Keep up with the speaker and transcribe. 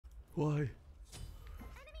Why?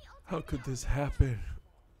 How could this happen?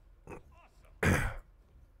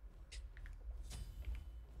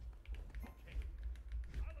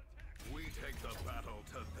 We take the battle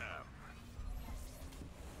to them.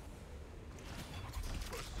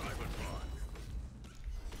 For Cybertron.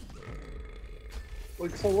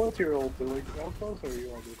 Like, so what's your ult? Like, how close are you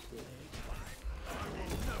on this shit? I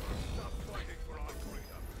will never stop fighting for our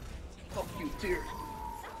freedom. Fuck you, Tyr.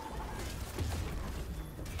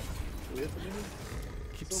 We hit the mini?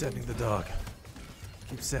 Keep sending the dog.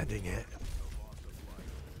 Keep sending it.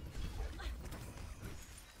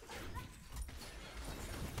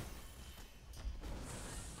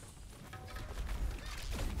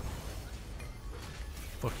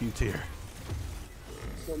 Fuck you, Tyr.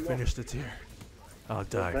 So low. Finish the Tyr. I'll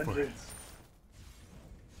die for it. Vengeance.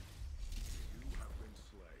 You have been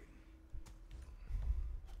slain.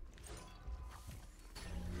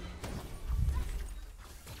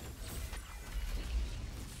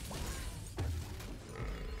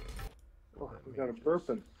 Oh, we got a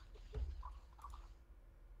burping.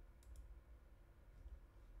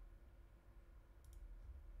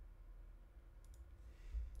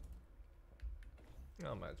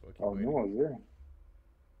 I might as well keep Oh, waiting. no one's there.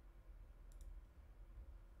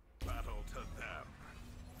 Battle to them.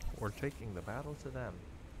 We're taking the battle to them.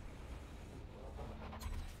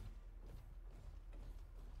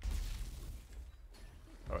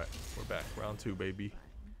 Alright, we're back. Round 2, baby.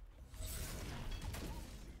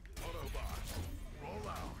 Autobots, roll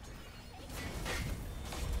out.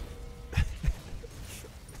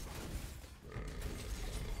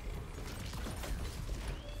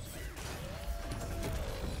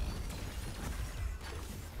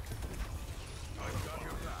 I've got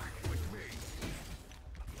your back with me.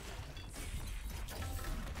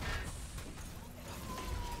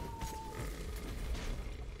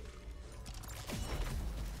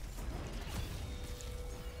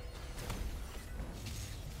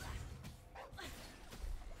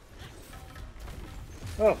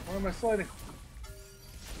 Oh, why am I sliding?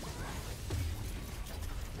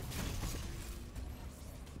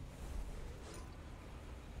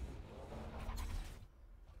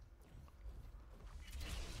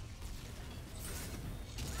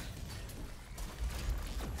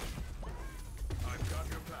 I've got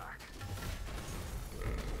your back.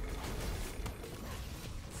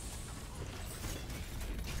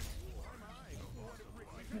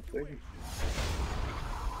 Baby.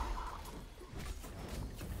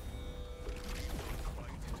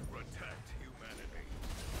 Fight to protect humanity.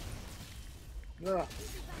 No.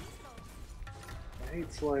 I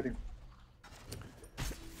hate sliding.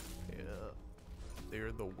 Yeah.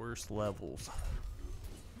 They're the worst levels.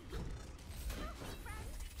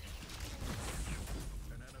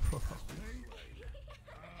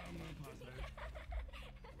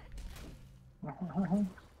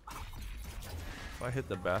 If I hit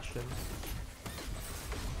the bastion.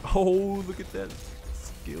 Oh, look at that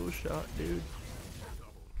skill shot, dude.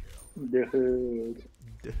 Dude.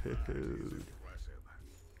 Dude.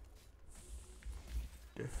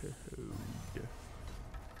 Impressive. Dude.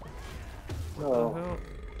 What Oh. the hell?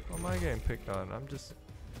 How am I getting picked on? I'm just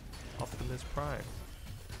Optimus Prime.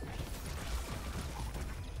 In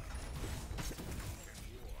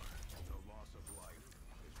war, the loss of life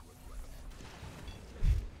is regrettable.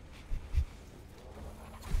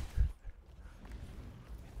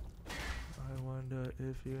 I wonder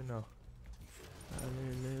if you know. I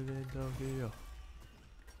live in Tokyo.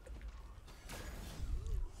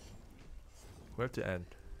 We have to end.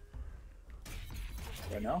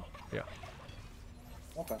 Right now? Yeah.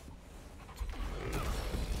 Okay.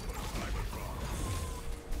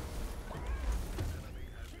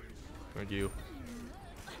 Thank you.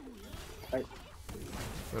 Hey,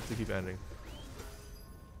 We have to keep ending.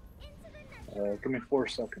 give me 4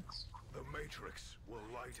 seconds. The Matrix will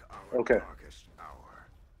light our Okay. darkest hour.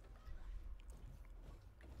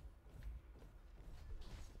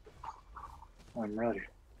 I'm ready.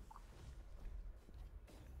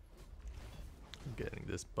 I'm getting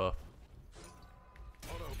this buff.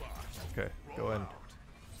 Autobots, Okay, go roll in. out.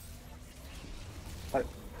 Hi.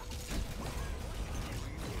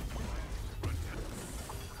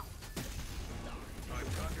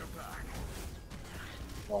 I've got your back.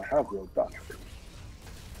 Well, I have your back.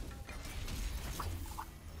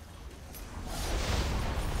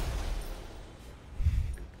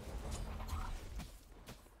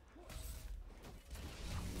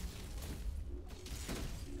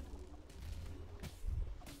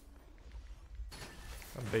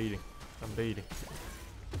 I'm baiting. I'm baiting.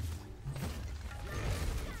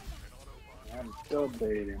 I'm still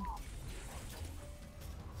baiting.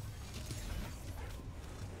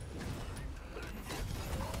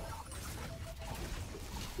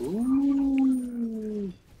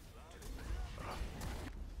 Ooh.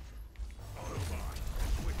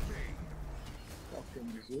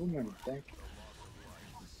 Fucking zooming, thank you.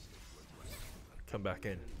 Come back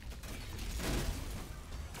in.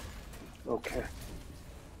 Okay.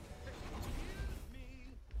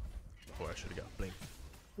 Oh, I should have got blinked.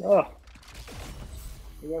 Oh.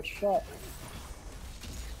 You got shot.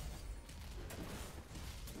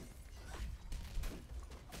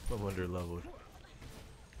 No wonder leveled.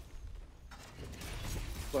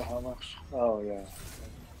 For how much? Oh, yeah.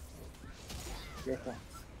 Careful.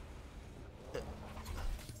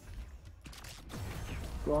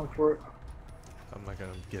 Going for it. I'm not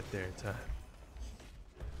gonna get there in time.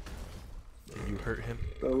 Did you hurt him?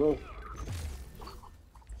 Go low.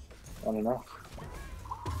 I don't know.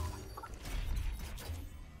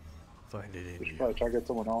 Find it in We should you. probably try to get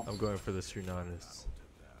someone else. I'm going for the Tsunamis.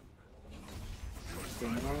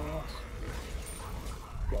 Someone else.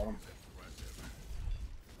 Got him.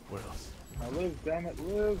 What else? Now live, damn it,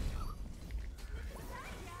 live.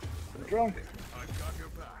 I'm drunk. I've got your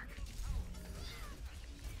back.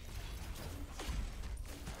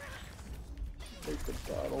 Take the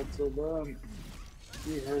battle till then.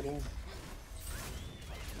 You heard him.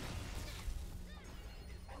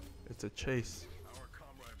 It's a chase. Our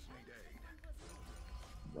comrades need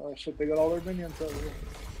aid. Oh shit, they got all their minions over here.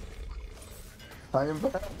 I am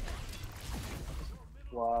back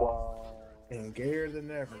Wow. and gayer than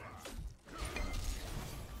ever.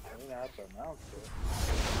 I didn't have to announce it.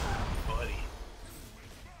 Buddy.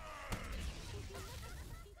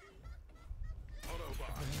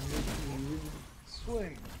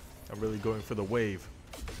 Swing. I'm really going for the wave.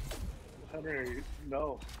 Henry,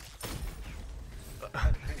 no.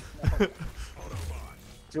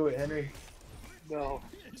 Do it, Henry. No.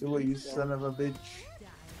 Do it, you son of a bitch.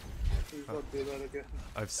 Please don't do that again.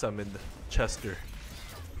 I've summoned Chester.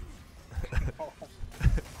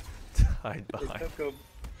 Hide They behind. took him.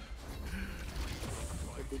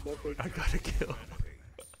 I did nothing. I gotta kill.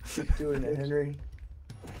 Keep doing it, Henry.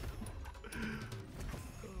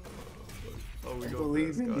 Oh, we I go believe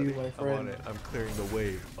fast, in got you, it. my I'm on friend. it. I'm clearing the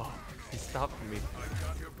wave. Oh, he stopped me. I've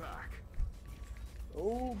got your back.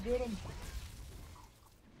 Oh, get him.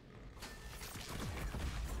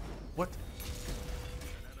 What? An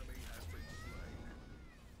enemy has been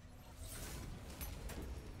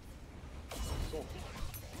slain.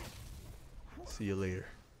 So, See you later.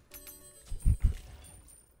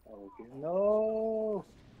 okay. No.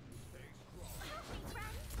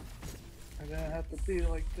 I'm gonna have to be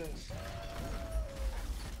like this.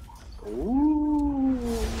 Ooh.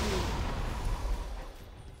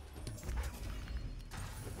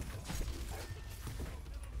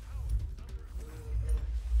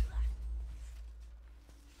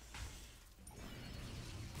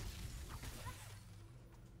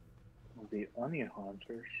 The onion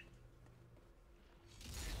hunters.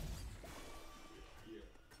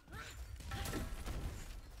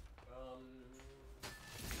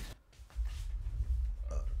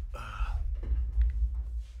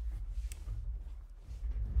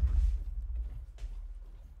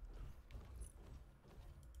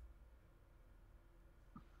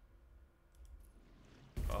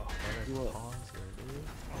 Oh, Do it. pawns there, dude.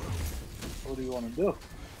 What do you want to do?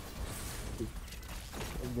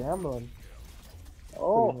 We're gambling.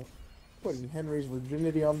 Oh, Putting Henry's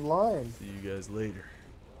virginity on the line. See you guys later.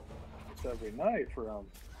 it's every night for him.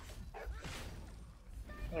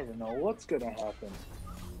 Never know what's gonna happen.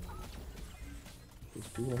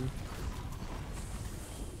 Just doing.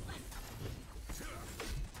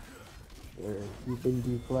 Where keeping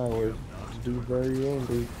deflowered. Do very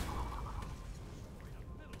angry.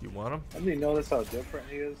 You want him? Have you noticed how different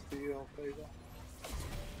he is to you, Alfredo?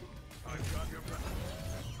 I've got your back.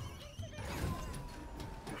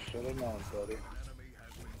 You should have known, buddy. An enemy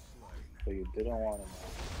has been slain. But you didn't want to know.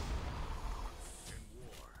 In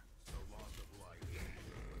war, the loss of life.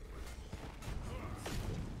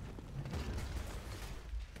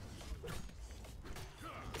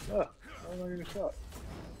 Ah, why am I getting shot?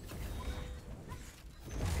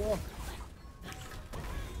 Go on.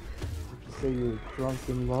 Say you're drunk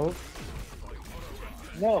in love?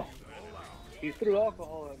 No! He threw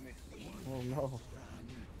alcohol at me. Oh no.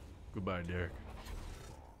 Goodbye, Derek.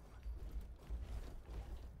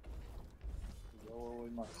 Go where we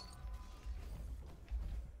must.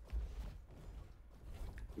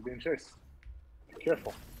 You're being chased. Be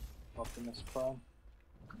careful. Optimus Prime.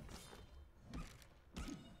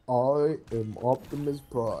 I am Optimus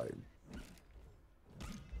Prime.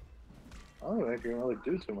 I don't think I can really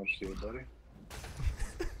do too much to you, buddy.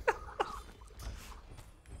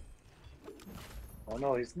 Oh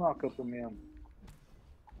no, he's not up in me.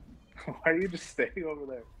 Why are you just staying over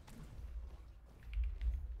there?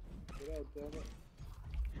 Get out, damn it.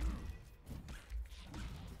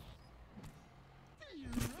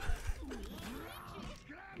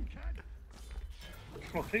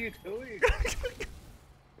 What are you doing?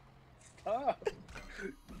 Stop!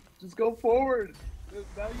 Just go forward!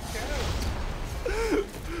 Now you can!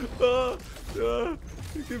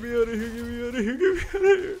 Get me out of here, get me out of here, get me out of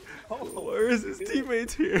here! Oh, Where is his dude.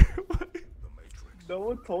 teammates here? No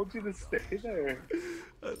one told you to stay there.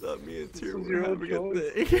 I thought me and Tyr was were your own having a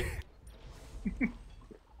choice. thing.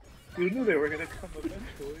 You knew they were gonna come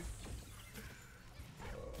eventually.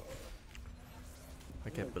 I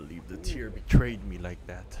can't believe the Tyr betrayed me like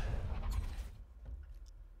that.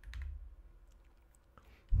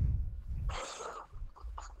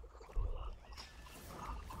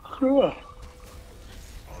 What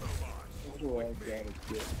do I gotta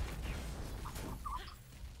get?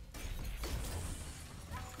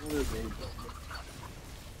 What is it?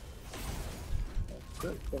 That's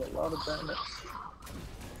it, got a lot of damage.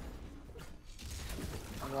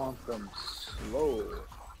 I want them slow.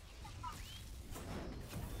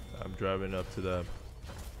 I'm driving up to them.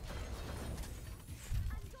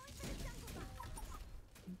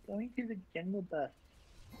 I'm going to the jungle bus.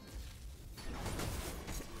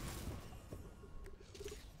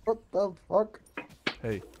 What the fuck?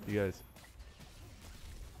 Hey, you guys.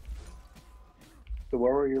 So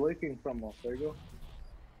where were you leaking from? Oh, there you go.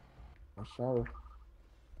 My shower.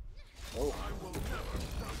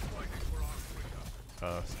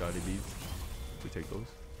 Oh, Scotty beads. We take those.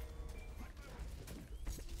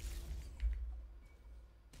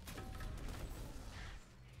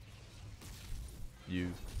 You.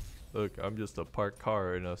 Look, I'm just a parked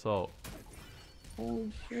car in assault.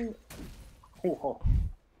 holy shit. Whoa.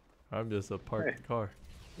 I'm just a parked Hey. car.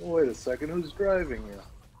 Wait a second, who's driving you?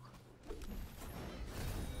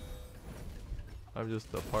 I'm just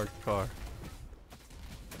a parked car.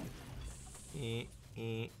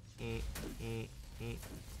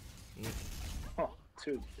 Oh,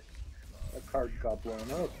 dude. That card got blown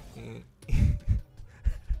up.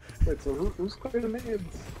 Wait, so who's clearing the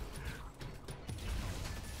minions?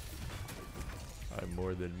 I'm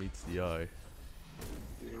more than meets the eye.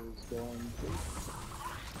 Here's going to...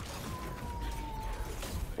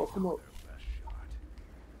 Fuck him up.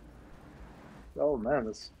 Oh man,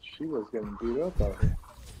 this Shiva's getting beat up out here.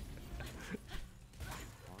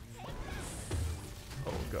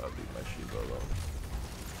 Oh god, leave my Shiva alone.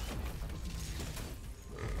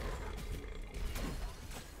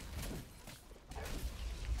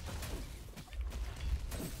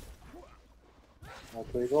 I'll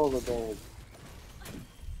take all the gold.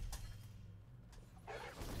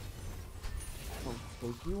 I'll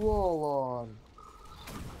take you all on.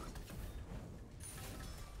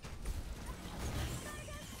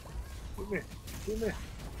 Give me, give me.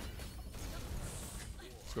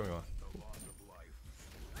 What's going on?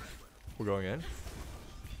 We're going in?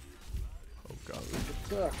 Oh god.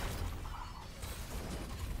 What's up?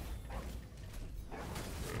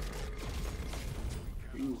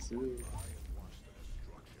 Easy.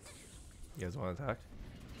 You guys want to attack?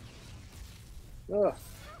 Ugh.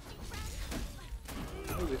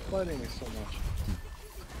 Why are they fighting me so much?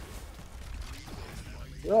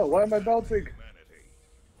 Oh, why am I bouncing?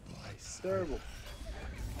 Nice. Terrible.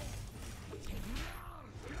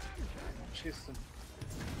 Chase them.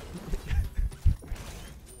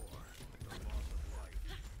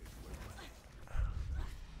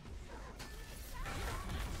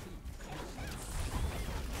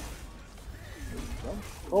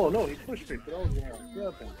 Oh no, he pushed me, but I was gonna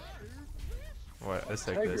grab him. Alright, let's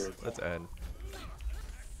take Tiger this. attack. Let's end.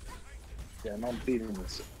 Yeah, I'm not beating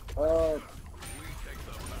this. You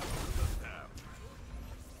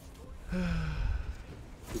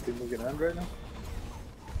think we can end right now?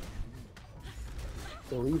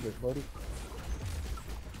 Believe it, buddy.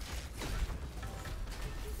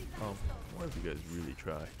 What if you guys really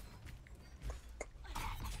try?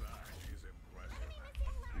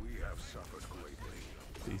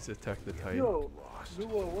 Please attack the Titan. Yo,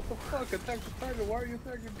 Nuo, what the fuck? Attack the tiger. Why are you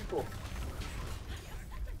attacking people?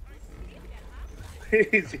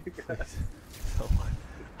 Please, you guys. Someone,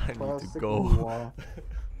 I need to Classic go. Noir.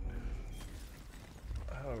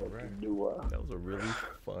 Alright. Nuo. That was a really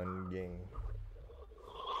fun game.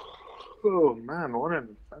 Oh man, what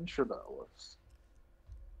an adventure that was.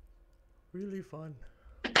 Really fun.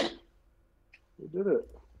 We did it.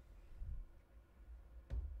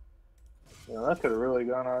 Yeah, that could have really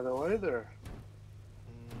gone either way there.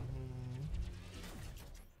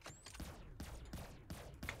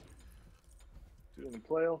 You gonna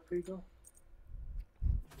play, Alfigo?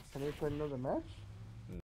 Can we play another match?